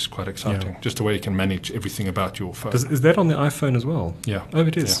to me is quite exciting. Just the way you can manage everything about your phone. Is that on the iPhone as well? Yeah. Oh,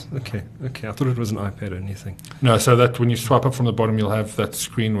 it is? Yeah. Okay. I thought it was an iPad or anything. No, so that when you swipe up from the bottom, you'll have that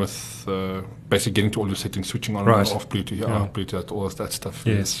screen with basically getting to all your settings, switching on and off Bluetooth, Bluetooth, all of that stuff.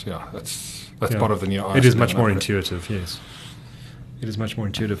 Yes. Yeah, that's part of the new iOS. It is much more intuitive, yes. It is much more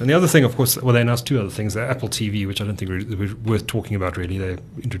intuitive. And the other thing, of course, they announced two other things. The Apple TV, which I don't think we're worth talking about, really. They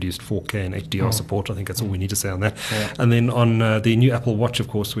introduced 4K and HDR support. I think that's all we need to say on that. Yeah. And then on the new Apple Watch, of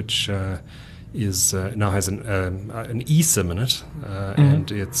course, which is now has an eSIM in it.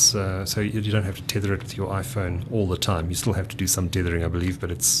 And it's so you don't have to tether it with your iPhone all the time. You still have to do some tethering, I believe, but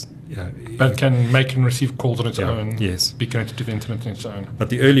it's... but it can make and receive calls on its own. Yes. Be connected to the internet on its own. But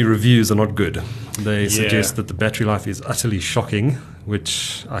the early reviews are not good. They suggest that the battery life is utterly shocking,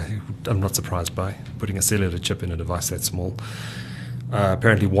 which I'm not surprised by, putting a cellular chip in a device that small.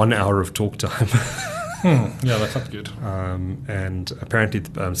 Apparently 1 hour of talk time. Yeah, that's not good. And apparently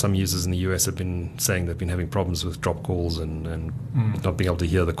some users in the US have been saying they've been having problems with drop calls and not being able to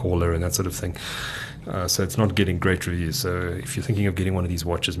hear the caller and that sort of thing. So it's not getting great reviews. So if you're thinking of getting one of these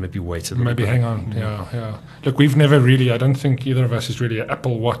watches, maybe wait a little bit. Maybe hang on. Yeah. Look, we've never really, I don't think either of us is really an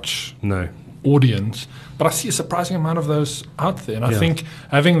Apple Watch audience, but I see a surprising amount of those out there. And I think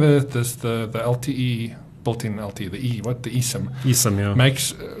having the LTE, built-in LTE, the eSIM,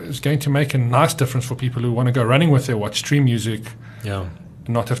 is going to make a nice difference for people who want to go running with their watch, stream music, and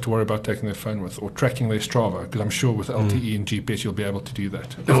not have to worry about taking their phone with or tracking their Strava, because I'm sure with LTE and GPS you'll be able to do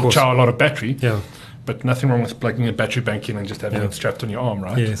that. It'll chow a lot of battery, but nothing wrong with plugging a battery bank in and just having it strapped on your arm,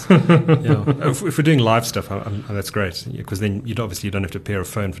 right? Yes. If we're doing live stuff, that's great, because then you don't have to pair a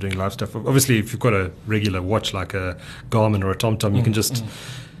phone for doing live stuff. Obviously, if you've got a regular watch like a Garmin or a TomTom, you can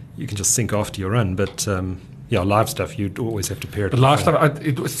just sync after your run, but live stuff you'd always have to pair it. But live stuff,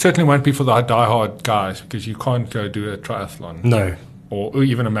 it certainly won't be for the die-hard guys, because you can't go do a triathlon. No. Or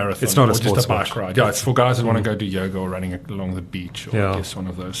even a marathon. It's not or a sports just a bike ride. Yeah, it's for guys that want to go do yoga or running along the beach, or I guess one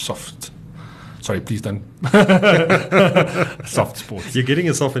of those soft... Sorry, please don't... soft sports. You're getting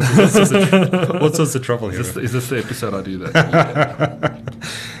yourself into all sorts of trouble here. Is this the episode I do that?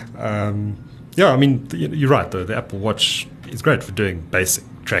 I mean, you're right, though. The Apple Watch is great for doing basic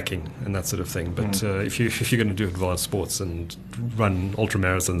tracking and that sort of thing. But if you're going to do advanced sports and run ultra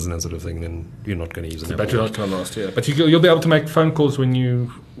marathons and that sort of thing, then you're not going to use it. The battery life can last, But you'll be able to make phone calls when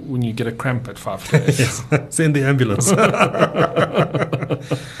you get a cramp at 5 days. Send the ambulance.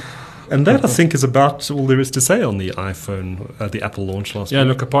 And that, I think, is about all there is to say on the iPhone, the Apple launch last Yeah, week.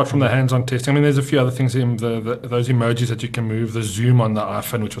 look, apart from the hands-on testing, I mean, there's a few other things, those emojis that you can move, the zoom on the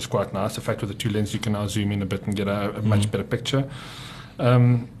iPhone, which was quite nice. The fact with the two lenses, you can now zoom in a bit and get a much better picture.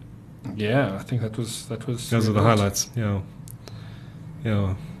 Yeah, I think that was. Those are the highlights. Yeah.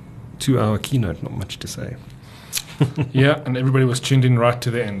 2-hour keynote, not much to say. Yeah, and everybody was tuned in right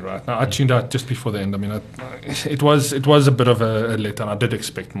to the end. Right now, I tuned out just before the end. I mean, it was a bit of a letdown. I did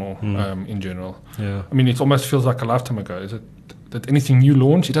expect more in general. Yeah. I mean, it almost feels like a lifetime ago. Is it that anything new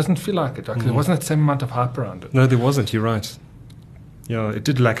launched? It doesn't feel like it. Like there wasn't that same amount of hype around it. No, there wasn't. You're right. Yeah, it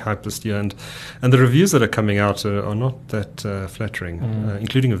did lack hype this year, and the reviews that are coming out are not that flattering,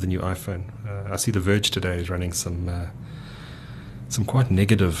 including of the new iPhone. I see The Verge today is running some quite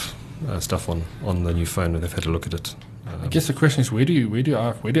negative stuff on the new phone, and they've had a look at it. I guess the question is, where do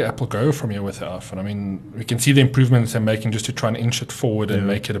Apple go from here with the iPhone? I mean, we can see the improvements they're making just to try and inch it forward and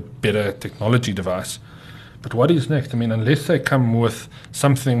make it a better technology device. But what is next? I mean, unless they come with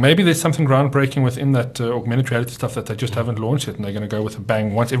something, maybe there's something groundbreaking within that augmented reality stuff that they just haven't launched yet, and they're going to go with a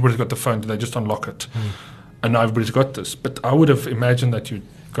bang. Once everybody's got the phone, do they just unlock it? And now everybody's got this. But I would have imagined that you'd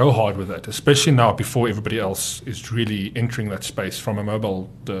go hard with that, especially now before everybody else is really entering that space from a mobile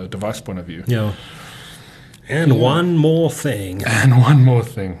device point of view. Yeah. And one more thing. And one more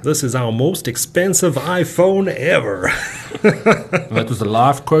thing. This is our most expensive iPhone ever. And that was a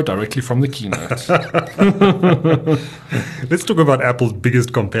live quote directly from the keynote. Let's talk about Apple's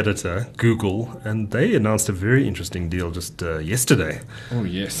biggest competitor, Google. And they announced a very interesting deal just yesterday. Oh,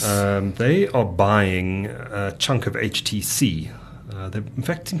 yes. They are buying a chunk of HTC. They, in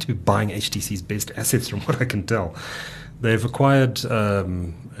fact, seem to be buying HTC's best assets from what I can tell. They've acquired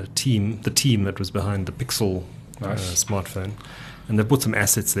the team that was behind the Pixel smartphone, and they've bought some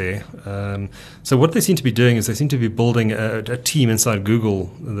assets there. So what they seem to be doing is they seem to be building a team inside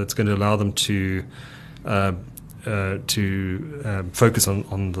Google that's going to allow them to focus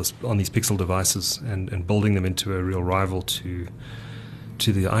on these Pixel devices and building them into a real rival to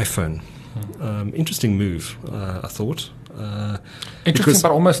the iPhone. Interesting move, I thought. Interesting,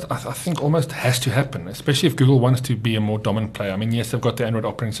 but I think almost has to happen, especially if Google wants to be a more dominant player. I mean, yes, they've got the Android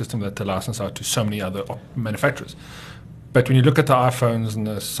operating system that they license out to so many other manufacturers. But when you look at the iPhones and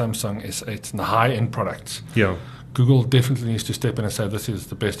the Samsung S8 and the high-end products, Google definitely needs to step in and say, this is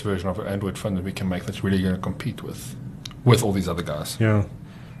the best version of an Android phone that we can make that's really going to compete with all these other guys. Yeah.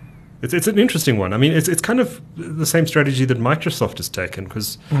 It's an interesting one. I mean, it's kind of the same strategy that Microsoft has taken,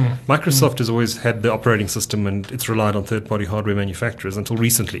 because Microsoft has always had the operating system and it's relied on third-party hardware manufacturers until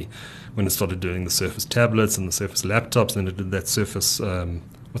recently, when it started doing the Surface tablets and the Surface laptops, and it did that Surface,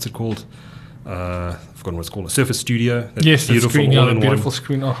 what's it called? I've forgotten what it's called. A Surface Studio. Yes, the screen, all-in-one, beautiful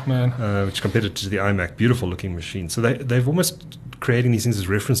screen. Oh, man. Which compared to the iMac, beautiful-looking machine. So they've almost creating these things as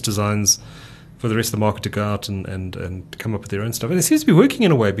reference designs for the rest of the market to go out and come up with their own stuff. And it seems to be working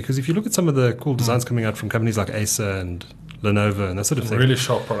in a way, because if you look at some of the cool designs coming out from companies like Acer and Lenovo and that sort of thing. Really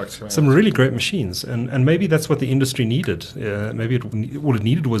sharp products. Some really great machines. And maybe that's what the industry needed. Maybe all it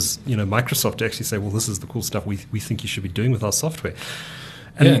needed was Microsoft to actually say, well, this is the cool stuff we think you should be doing with our software.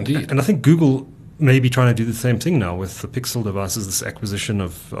 And, yeah, indeed. And I think Google may be trying to do the same thing now with the Pixel devices, this acquisition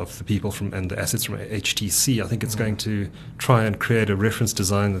of the people and the assets from HTC. I think it's going to try and create a reference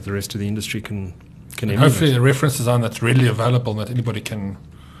design that the rest of the industry can emulate. Hopefully a reference design that's readily available, that anybody can,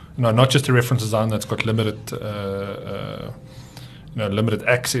 not just a reference design that's got limited limited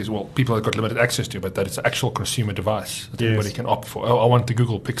access. Well, people have got limited access to, but that it's an actual consumer device that anybody can opt for. I want the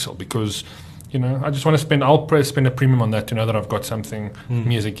Google Pixel because, I just want to spend a premium on that to know that I've got something,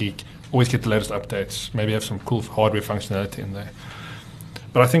 me as a geek, always get the latest updates, maybe have some cool hardware functionality in there.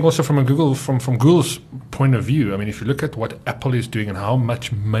 But I think also from Google's point of view, I mean, if you look at what Apple is doing and how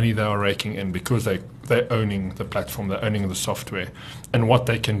much money they are raking in because they're owning the platform, they're owning the software, and what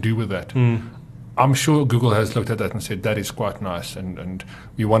they can do with that, I'm sure Google has looked at that and said, that is quite nice, and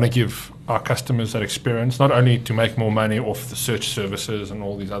we want to give our customers that experience, not only to make more money off the search services and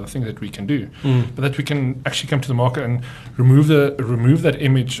all these other things that we can do, but that we can actually come to the market and remove that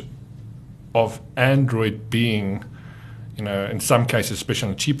image of Android being, in some cases, especially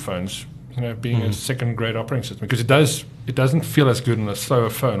on cheap phones, being a second-grade operating system, because it doesn't feel as good on a slower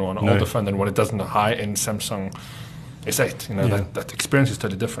phone or an older phone than what it does on a high-end Samsung S8. That experience is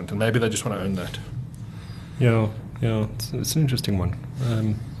totally different, and maybe they just want to own that. Yeah, it's an interesting one.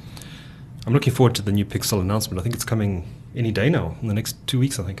 I'm looking forward to the new Pixel announcement. I think it's coming any day now, in the next 2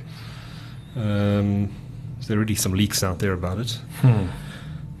 weeks, I think. There are already some leaks out there about it.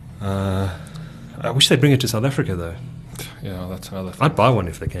 I wish they'd bring it to South Africa, though. Yeah, that's another thing. I'd buy one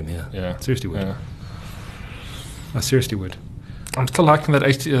if they came here. Yeah. Seriously would. Yeah. I seriously would. I'm still liking that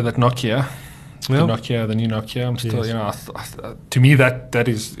that Nokia. Well, The new Nokia. I'm still, yes. to me that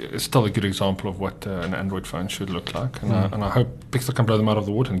is still a good example of what an Android phone should look like, and I hope Pixel can blow them out of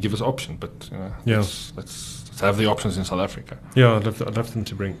the water and give us an option. But let's have the options in South Africa. Yeah, I'd love them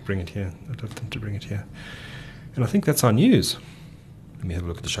to bring it here. And I think that's our news. Let me have a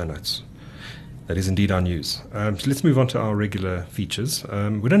look at the show notes. That is indeed our news. So let's move on to our regular features.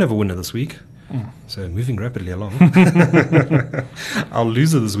 We don't have a winner this week, so moving rapidly along. Our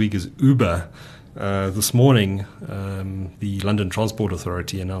loser this week is Uber. This morning, the London Transport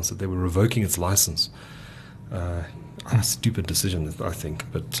Authority announced that they were revoking its license. A stupid decision, I think.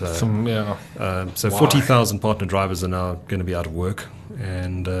 But so 40,000 partner drivers are now going to be out of work,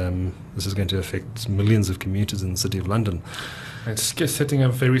 and this is going to affect millions of commuters in the City of London. It's setting a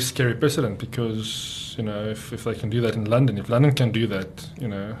very scary precedent because, if they can do that in London, if London can do that,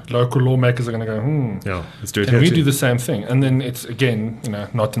 local lawmakers are going to go, let's do it. Can we do the same thing? And then it's, again,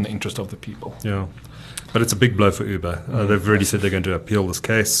 not in the interest of the people. Yeah. But it's a big blow for Uber. They've already said they're going to appeal this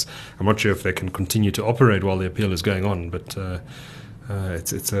case. I'm not sure if they can continue to operate while the appeal is going on, but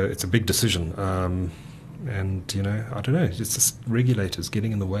it's a big decision. And, I don't know. It's just regulators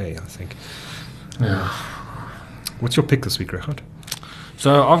getting in the way, I think. Yeah. What's your pick this week, Richard?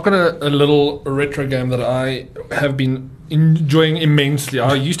 So I've got a little retro game that I have been enjoying immensely.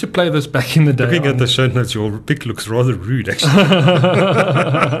 I used to play this back in the day. Looking at the show notes, your pick looks rather rude, actually.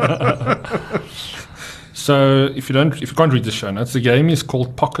 So if you can't read the show notes, the game is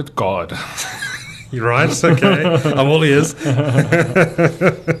called Pocket Guard. You're right. Okay, I'm all ears.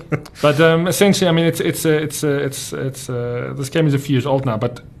 But essentially, I mean, this game is a few years old now,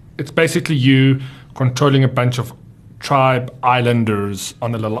 but it's basically you controlling a bunch of tribe islanders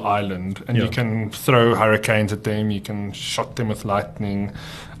on a little island, and you can throw hurricanes at them, you can shot them with lightning.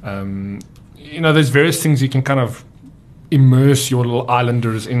 There's various things you can kind of immerse your little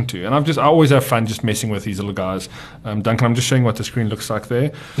islanders into, and I always have fun just messing with these little guys. Duncan, I'm just showing what the screen looks like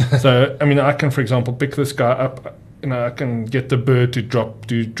there. So I mean, I can, for example, pick this guy up. I can get the bird to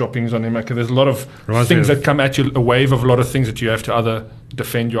do droppings on him. Okay, there's a lot of things that come at you, a wave of a lot of things that you have to either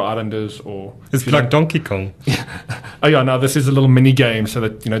defend your islanders or... It's like Donkey Kong. Oh yeah, now this is a little mini game so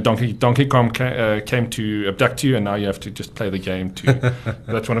that, Donkey Kong came to abduct you, and now you have to just play the game too.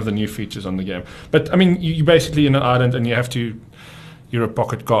 That's one of the new features on the game. But I mean, you basically in an island, and you're a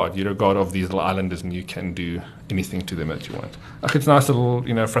pocket guard. You're a guard of these little islanders, and you can do anything to them that you want. It's a nice little,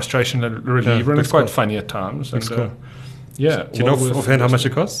 frustration reliever, and it's quite funny at times. Looks cool. Yeah. Do you know offhand how much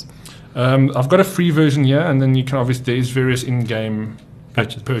it costs? I've got a free version here, and then you can there's various in-game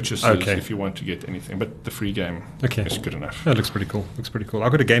purchases if you want to get anything, but the free game is good enough. That looks pretty cool.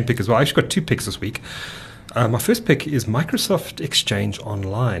 I've got a game pick as well. I actually got 2 picks this week. My first pick is Microsoft Exchange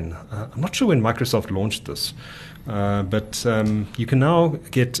Online. I'm not sure when Microsoft launched this, but you can now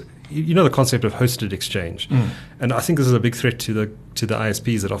get, the concept of hosted exchange. And I think this is a big threat to the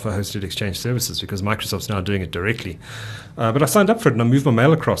ISPs that offer hosted exchange services, because Microsoft's now doing it directly. But I signed up for it and I moved my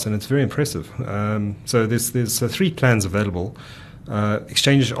mail across, and it's very impressive. So there's 3 plans available.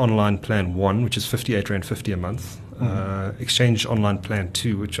 Exchange Online Plan 1, which is R58.50 a month. Exchange Online Plan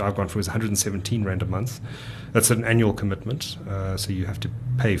 2, which I've gone for, is R117 a month. That's an annual commitment, so you have to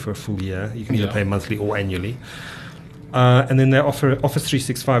pay for a full year. You can either pay monthly or annually. And then they offer Office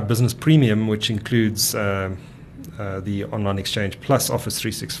 365 Business Premium, which includes the online exchange plus Office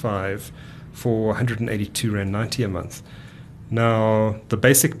 365 for R182.90 a month. Now, the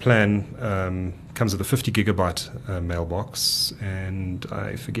basic plan comes with a 50 gigabyte mailbox, and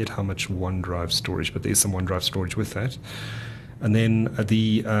I forget how much OneDrive storage, but there is some OneDrive storage with that. And then I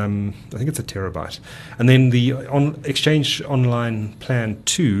think it's a terabyte. And then the Exchange Online Plan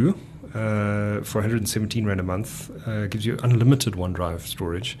 2 for R117 a month gives you unlimited OneDrive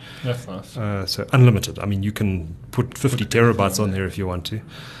storage. That's nice. So unlimited. I mean, you can put 50 terabytes on there if you want to.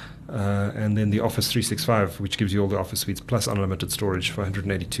 And then the Office 365, which gives you all the Office suites plus unlimited storage for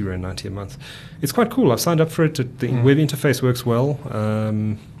R182.90 a month. It's quite cool. I've signed up for it. The web interface works well.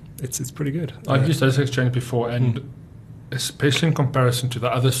 It's pretty good. I've used Office Exchange before, and especially in comparison to the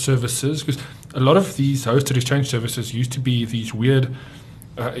other services, because a lot of these hosted exchange services used to be these weird...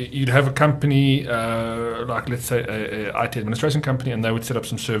 you'd have a company, like let's say a IT administration company, and they would set up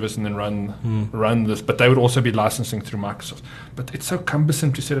some service and then run this, but they would also be licensing through Microsoft. But it's so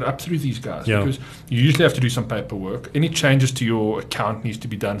cumbersome to set it up through these guys, because you usually have to do some paperwork. Any changes to your account needs to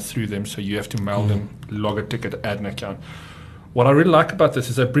be done through them, so you have to mail them, log a ticket, add an account. What I really like about this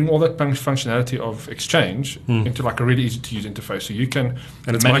is they bring all that functionality of Exchange into like a really easy to use interface. So you can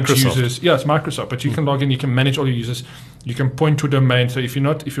and it's manage Microsoft. users. Yeah, it's Microsoft, but you can log in, you can manage all your users. you can point your domain. So if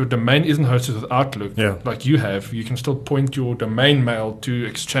your domain isn't hosted with Outlook, like you have, you can still point your domain mail to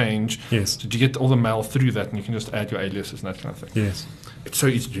Exchange. Yes. So you get all the mail through that, and you can just add your aliases and that kind of thing. Yes. It's so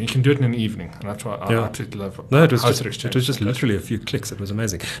easy to do. You can do it in an evening, and that's why I absolutely love No, it was Hosted Exchange. It was just literally a few clicks. It was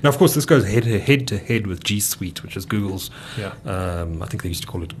amazing. Now, of course, this goes head to head with G Suite, which is Google's. Yeah. I think they used to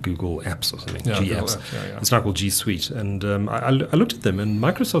call it Google Apps or something. Yeah, G Google Apps. Apps, yeah. It's now called G Suite, and I looked at them, and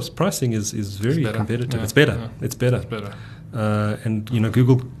Microsoft's pricing is very competitive. Yeah. It's better. Yeah. It's better. It's better. And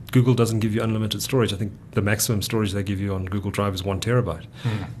Google doesn't give you unlimited storage. I think the maximum storage they give you on Google Drive is 1 terabyte.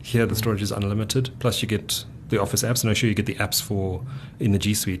 Here, the storage is unlimited. Plus, you get the Office apps, and I'm sure you get the apps in the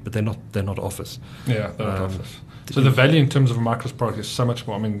G Suite, but they're not Office. Yeah, they're not Office. So the value in terms of a Microsoft product is so much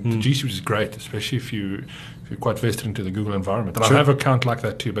more. I mean, the G Suite is great, especially if you're quite vested into the Google environment. And I have an account like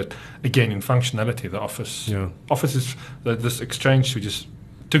that too. But again, in functionality, the Office is this Exchange Suite just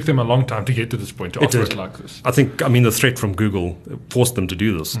took them a long time to get to this point to offer it like this. I think the threat from Google forced them to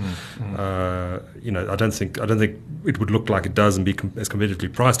do this. I don't think it would look like it does and be as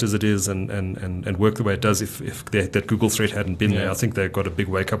competitively priced as it is and work the way it does if that Google threat hadn't been there. I think they've got a big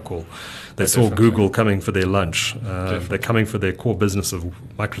wake up call. They saw Google coming for their lunch. They're coming for their core business of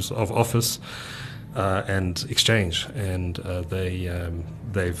Microsoft of Office. And Exchange, and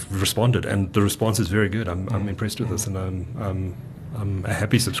they've responded, and the response is very good. I'm impressed with this, and I'm a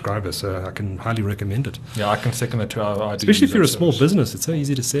happy subscriber, so I can highly recommend it. Yeah, I can second that too. Especially if you're a small business, it's so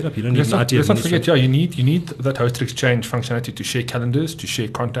easy to set up. You don't need an IT Let's not forget, administrator. you need that hosted Exchange functionality to share calendars, to share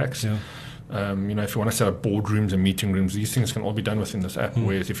contacts. Yeah. If you want to set up boardrooms and meeting rooms, these things can all be done within this app.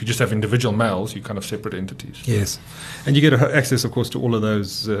 Whereas if you just have individual mails, you kind of separate entities. Yes, and you get access, of course, to all of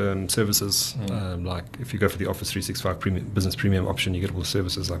those services. Like if you go for the Office 365 Business Premium option, you get all the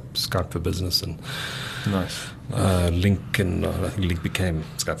services like Skype for Business and Link, and I think Link became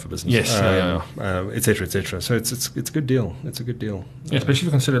Skype for Business. Yes, et cetera, et cetera. So it's a good deal. It's a good deal. Yeah, especially if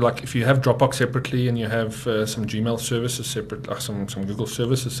you consider like if you have Dropbox separately and you have some Gmail services separate, some Google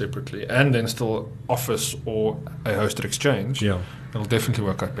services separately, and then still Office or a hosted Exchange, it'll definitely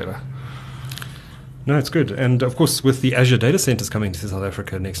work out better. No, it's good. And of course, with the Azure data centers coming to South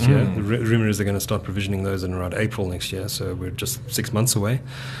Africa next year, the rumor is they're going to start provisioning those in around April next year. So we're just 6 months away.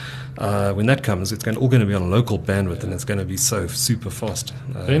 When that comes, it's all going to be on local bandwidth, and it's going to be so super fast.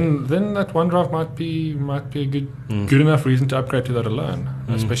 Then that OneDrive might be a good enough reason to upgrade to that alone,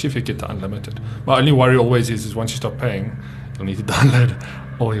 especially if you get the unlimited. My only worry always is once you stop paying, you'll need to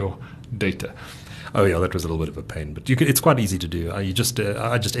download all your data. Oh yeah, that was a little bit of a pain, but it's quite easy to do. I just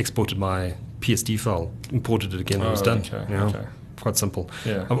exported my PSD file, imported it again, and it was done. Okay. Quite simple.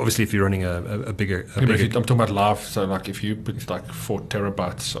 Yeah. Obviously, if you're running a bigger, I'm talking about live. So like if you put like 4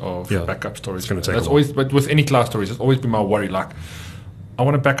 terabytes of backup storage, it's going to take. That's always. But with any cloud storage, it's always been my worry. Like I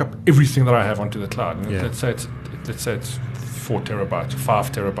want to back up everything that I have onto the cloud. And let's say it's 4 terabytes,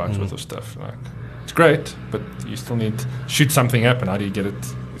 5 terabytes worth of stuff. Like it's great, but you still need to shoot something up, and how do you get it?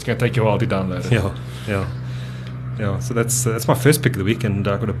 It's going to take you a while to download it. Yeah, so that's my first pick of the week, and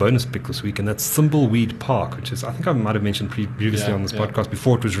I've got a bonus pick this week, and that's Thimbleweed Park, which is, I think I might have mentioned previously on this podcast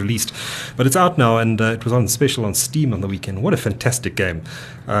before it was released, but it's out now, and it was on special on Steam on the weekend. What a fantastic game.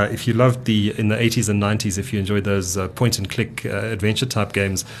 If you loved in the 80s and 90s, if you enjoyed those point-and-click adventure type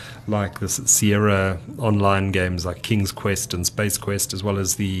games like the Sierra online games like King's Quest and Space Quest, as well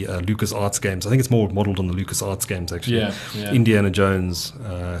as the LucasArts games. I think it's more modeled on the LucasArts games, actually. Yeah. Indiana Jones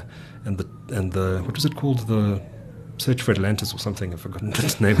and the what was it called? The Search for Atlantis or something. I've forgotten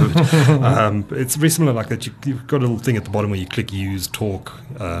the name of it. It's very similar like that. You've got a little thing at the bottom where you click use, talk,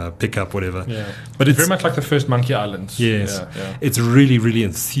 pick up, whatever. Yeah. But it's very much like the first Monkey Islands. Yes. Yeah. It's really, really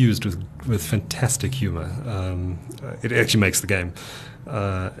enthused with fantastic humor. It actually makes the game.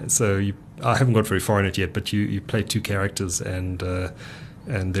 I haven't got very far in it yet, but you play 2 characters and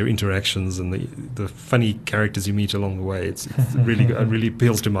their interactions and the funny characters you meet along the way. It's really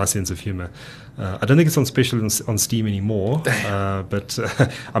appeals to my sense of humor. I don't think it's on special on Steam anymore, but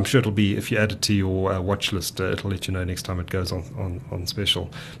I'm sure it'll be, if you add it to your watch list, it'll let you know next time it goes on special.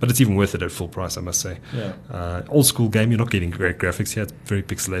 But it's even worth it at full price, I must say. Yeah. Old school game, you're not getting great graphics here. It's very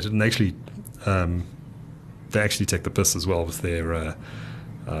pixelated, and actually, they actually take the piss as well with their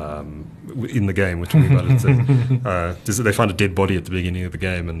in the game. We're talking about it. They find a dead body at the beginning of the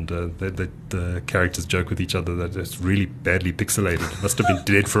game, and the characters joke with each other that it's really badly pixelated. It must have been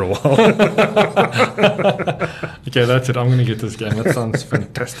dead for a while. Okay, that's it. I'm going to get this game. That sounds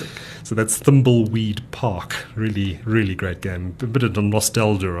fantastic. So that's Thimbleweed Park. Really, really great game. A bit of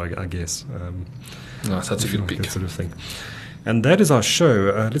nostalgia, I guess. No, that's a good pick. That sort of thing. And that is our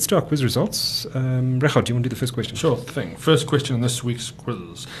show. Let's do our quiz results. Recha, do you want to do the first question? Sure thing. First question in this week's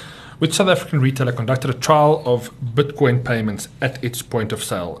quiz. Which South African retailer conducted a trial of Bitcoin payments at its point of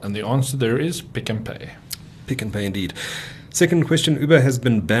sale? And the answer there is Pick n Pay. Pick and Pay indeed. Second question, Uber has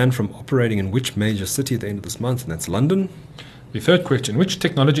been banned from operating in which major city at the end of this month? And that's London. The third question, which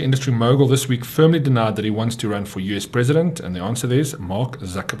technology industry mogul this week firmly denied that he wants to run for US president? And the answer there is Mark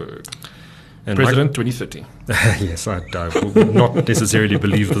Zuckerberg. And President 2030. Yes, I will not necessarily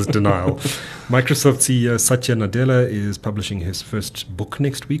believe this denial. Microsoft CEO Satya Nadella is publishing his first book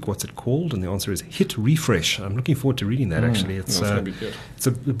next week. What's it called? And the answer is Hit Refresh. I'm looking forward to reading that, actually. It's going to be good. It's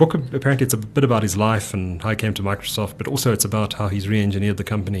a book, apparently it's a bit about his life and how he came to Microsoft, but also it's about how he's re-engineered the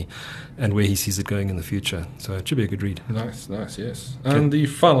company and where he sees it going in the future. So it should be a good read. Nice, yes. And the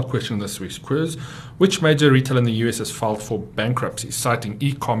final question of this week's quiz, which major retailer in the US has filed for bankruptcy, citing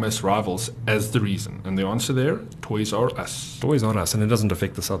e-commerce rivals as the reason? And the answer there, Toys R Us. Toys R Us, and it doesn't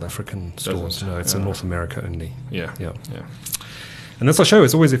affect the South African stores. No, it's in North America only. Yeah. And that's our show.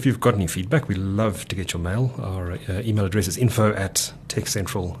 As always, if you've got any feedback, we love to get your mail. Our email address is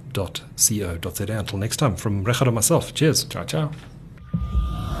info@techcentral.co.za. Until next time, from Richard and myself, cheers. Ciao.